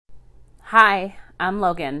Hi, I'm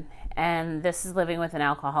Logan, and this is Living with an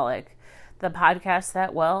Alcoholic, the podcast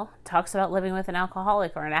that, talks about living with an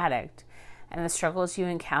alcoholic or an addict, and the struggles you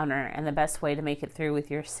encounter and the best way to make it through with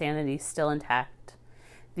your sanity still intact.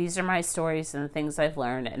 These are my stories and the things I've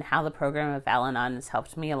learned and how the program of Al-Anon has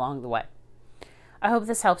helped me along the way. I hope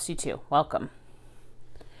this helps you too. Welcome.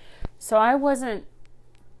 So I wasn't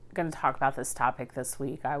going to talk about this topic this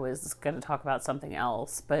week. I was going to talk about something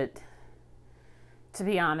else, but to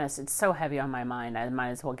be honest, it's so heavy on my mind, I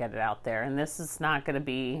might as well get it out there. And this is not going to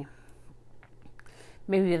be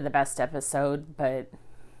maybe the best episode, but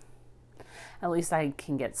at least I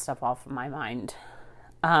can get stuff off of my mind.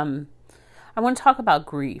 I want to talk about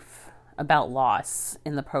grief, about loss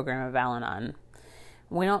in the program of Al-Anon.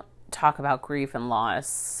 We don't talk about grief and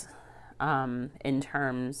loss in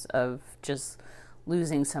terms of just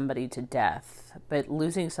losing somebody to death, but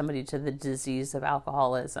losing somebody to the disease of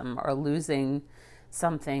alcoholism, or losing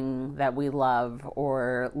something that we love,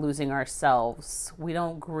 or losing ourselves. We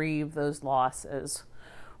don't grieve those losses.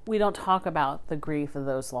 We don't talk about the grief of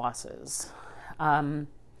those losses. I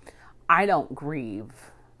don't grieve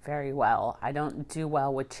very well. I don't do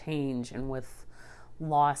well with change and with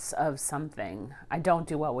loss of something. I don't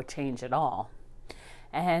do well with change at all.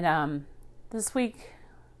 And this week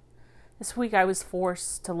I was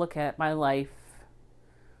forced to look at my life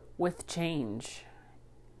with change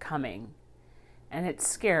coming. And it's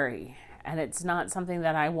scary, and it's not something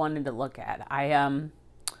that I wanted to look at. I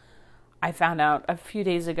found out a few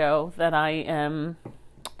days ago that I am,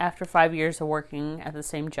 after 5 years of working at the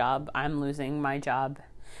same job, I'm losing my job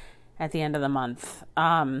at the end of the month.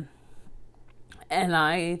 And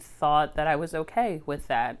I thought that I was okay with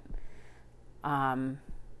that. I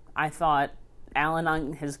thought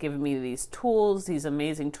Al-Anon has given me these tools, these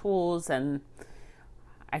amazing tools, and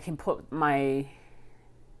I can put my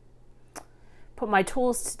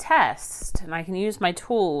tools to test, and I can use my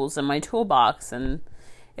tools and my toolbox, and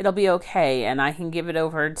it'll be okay, and I can give it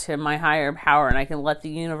over to my higher power, and I can let the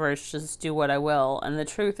universe just do what I will. And the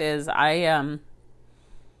truth is, I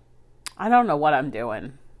don't know what I'm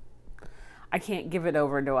doing. I can't give it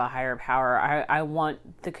over to a higher power. I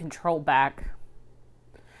want the control back.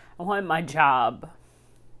 I want my job.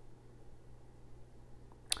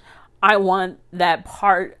 I want that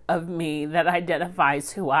part of me that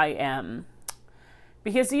identifies who I am.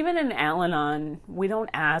 Because even in Al-Anon, we don't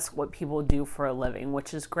ask what people do for a living,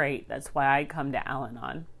 which is great. That's why I come to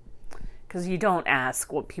Al-Anon. Because you don't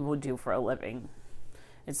ask what people do for a living.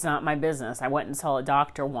 It's not my business. I went and saw a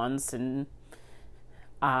doctor once, and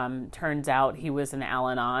turns out he was in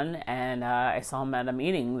Al-Anon, and I saw him at a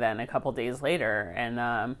meeting then a couple days later.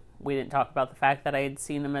 And we didn't talk about the fact that I had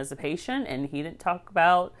seen him as a patient, and he didn't talk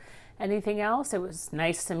about anything else. It was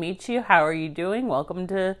nice to meet you. How are you doing? Welcome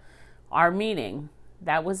to our meeting.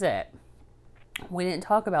 That was it. We didn't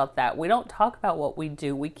talk about that. We don't talk about what we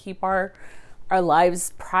do. We keep our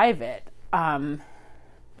lives private in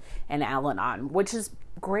Al-Anon, which is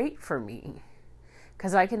great for me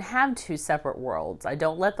because I can have two separate worlds. I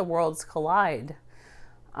don't let the worlds collide.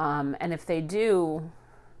 And if they do,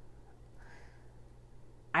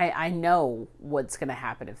 I know what's going to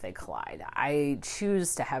happen if they collide. I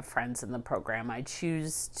choose to have friends in the program. I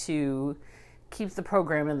choose to keep the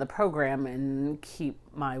program in the program and keep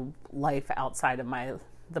my life outside of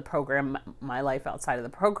the program, my life outside of the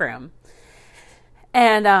program.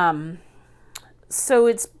 And so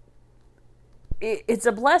it's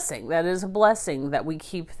a blessing. That is a blessing that we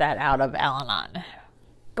keep that out of Al-Anon.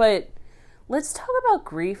 But let's talk about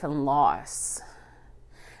grief and loss.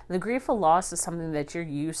 The grief of loss is something that you're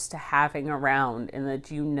used to having around, and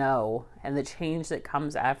that you know, and the change that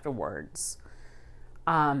comes afterwards.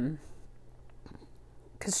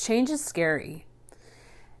 Because change is scary.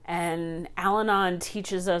 And Al-Anon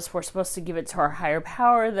teaches us we're supposed to give it to our higher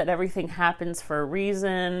power, that everything happens for a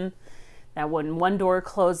reason, that when one door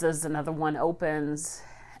closes, another one opens.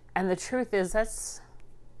 And the truth is, that's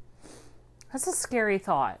a scary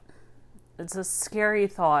thought. It's a scary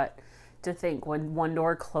thought to think when one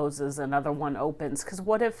door closes, another one opens. Because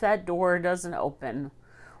what if that door doesn't open?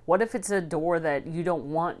 What if it's a door that you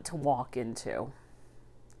don't want to walk into?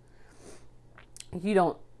 You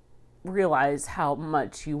don't realize how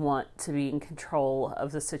much you want to be in control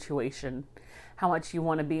of the situation, how much you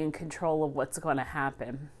want to be in control of what's going to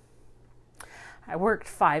happen. I worked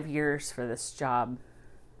 5 years for this job.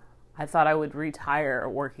 I thought I would retire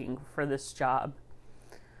working for this job.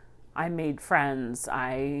 I made friends.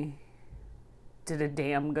 I did a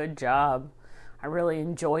damn good job. I really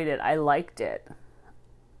enjoyed it. I liked it.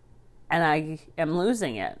 And I am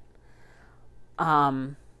losing it.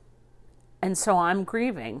 And so I'm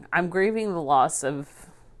grieving. I'm grieving the loss of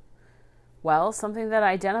Well, something that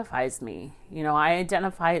identifies me. I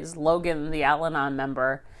identify as Logan, the Al-Anon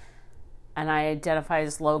member, and I identify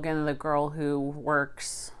as Logan, the girl who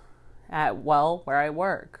works at, where I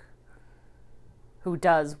work, who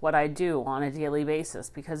does what I do on a daily basis,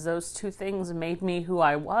 because those two things made me who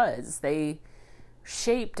I was. They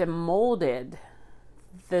shaped and molded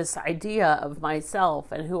this idea of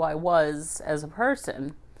myself and who I was as a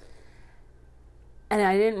person. And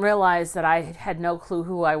I didn't realize that I had no clue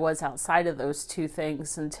who I was outside of those two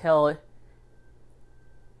things until it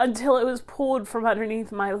was pulled from underneath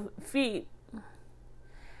my feet.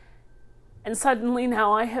 And suddenly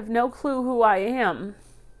now I have no clue who I am.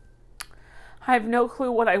 I have no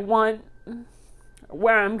clue what I want,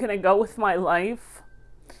 where I'm going to go with my life,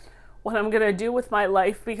 what I'm going to do with my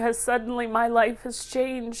life, because suddenly my life has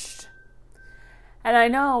changed. And I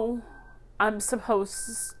know I'm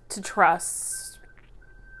supposed to trust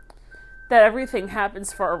that everything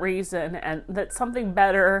happens for a reason, and that something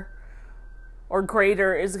better or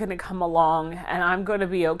greater is going to come along, and I'm going to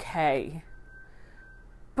be okay.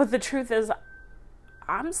 But the truth is,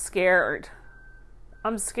 I'm scared.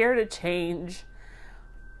 I'm scared to change.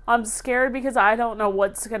 I'm scared because I don't know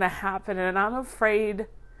what's going to happen, and I'm afraid.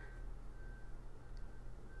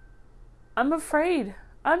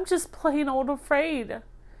 I'm just plain old afraid.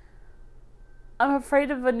 I'm afraid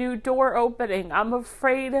of a new door opening. I'm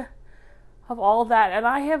afraid of all that, and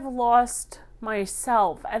I have lost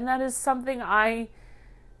myself, and that is something I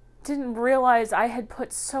didn't realize. I had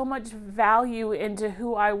put so much value into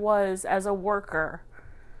who I was as a worker.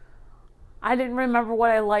 I didn't remember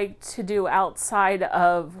what I liked to do outside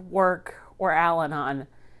of work or Al-Anon,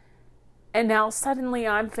 and now suddenly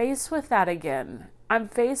I'm faced with that again. I'm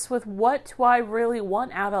faced with, what do I really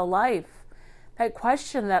want out of life? That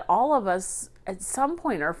question that all of us at some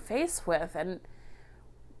point are faced with. And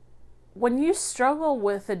when you struggle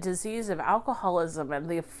with the disease of alcoholism and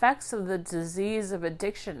the effects of the disease of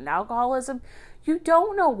addiction and alcoholism, you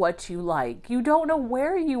don't know what you like. You don't know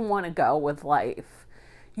where you want to go with life.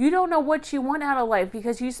 You don't know what you want out of life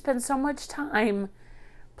because you spend so much time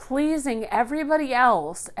pleasing everybody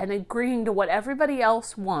else and agreeing to what everybody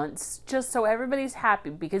else wants just so everybody's happy,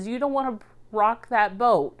 because you don't want to rock that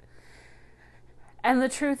boat. And the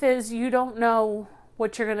truth is, you don't know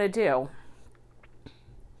what you're going to do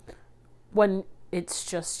when it's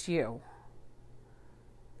just you.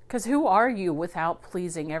 Because who are you without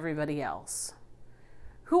pleasing everybody else?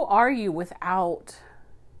 Who are you without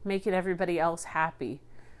making everybody else happy?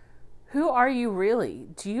 Who are you really?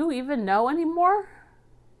 Do you even know anymore?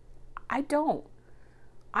 I don't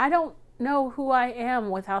know who I am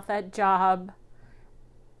without that job.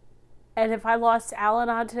 And if I lost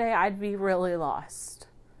Al-Anon today, I'd be really lost.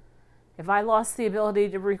 If I lost the ability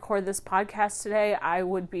to record this podcast today, I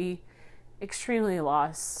would be extremely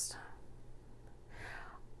lost.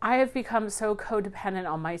 I have become so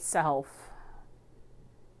codependent on myself.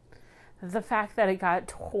 The fact that it got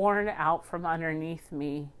torn out from underneath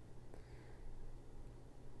me,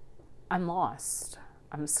 I'm lost.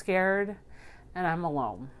 I'm scared and I'm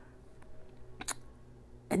alone.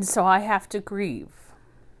 And so I have to grieve.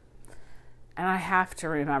 And I have to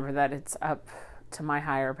remember that it's up to my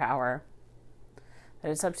higher power,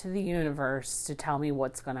 that it's up to the universe to tell me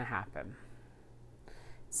what's going to happen.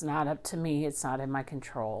 It's not up to me. It's not in my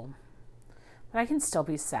control. But I can still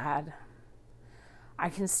be sad. I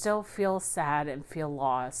can still feel sad and feel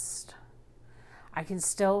lost. I can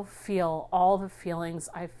still feel all the feelings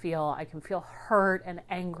I feel. I can feel hurt and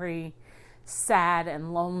angry, sad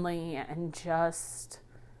and lonely, and just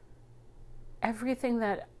everything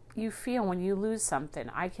that you feel when you lose something.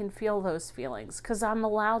 I can feel those feelings because I'm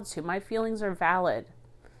allowed to. My feelings are valid.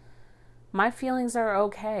 My feelings are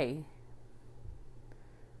okay.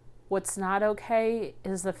 What's not okay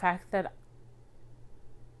is the fact that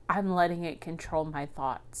I'm letting it control my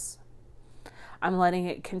thoughts. I'm letting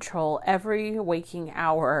it control every waking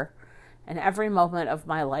hour and every moment of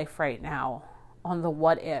my life right now on the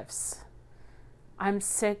what ifs. I'm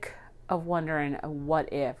sick of wondering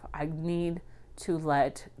what if. I need to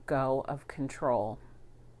let go of control.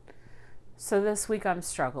 So this week I'm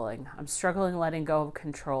struggling. I'm struggling letting go of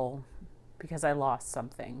control because I lost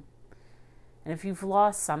something. And if you've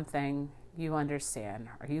lost something, you understand.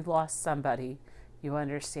 Or you've lost somebody, you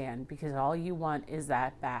understand. Because all you want is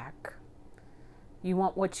that back. You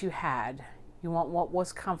want what you had. You want what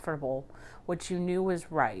was comfortable, what you knew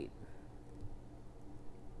was right.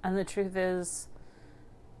 And the truth is,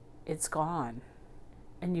 it's gone.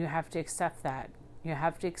 And you have to accept that. You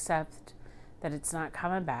have to accept that it's not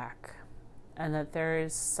coming back. And that there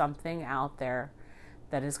is something out there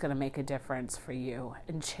that is going to make a difference for you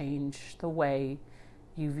and change the way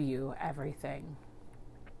you view everything.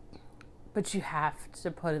 But you have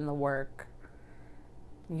to put in the work.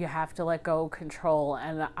 You have to let go of control.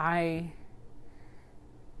 And I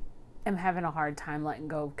am having a hard time letting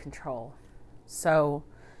go of control. So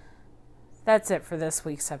that's it for this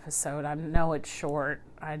week's episode. I know it's short.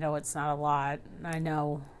 I know it's not a lot. I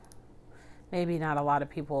know maybe not a lot of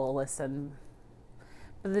people will listen.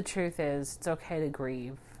 But the truth is, it's okay to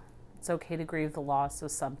grieve. It's okay to grieve the loss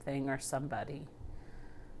of something or somebody.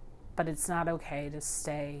 But it's not okay to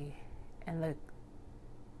stay in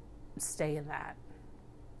that.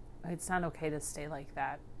 It's not okay to stay like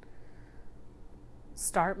that.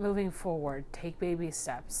 Start moving forward. Take baby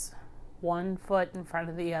steps. One foot in front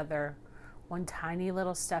of the other. One tiny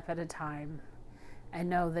little step at a time. And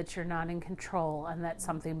know that you're not in control and that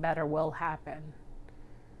something better will happen.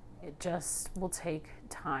 It just will take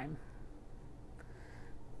time.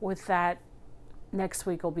 With that, next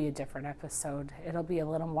week will be a different episode. It'll be a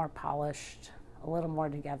little more polished, a little more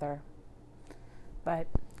together. But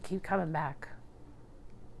keep coming back.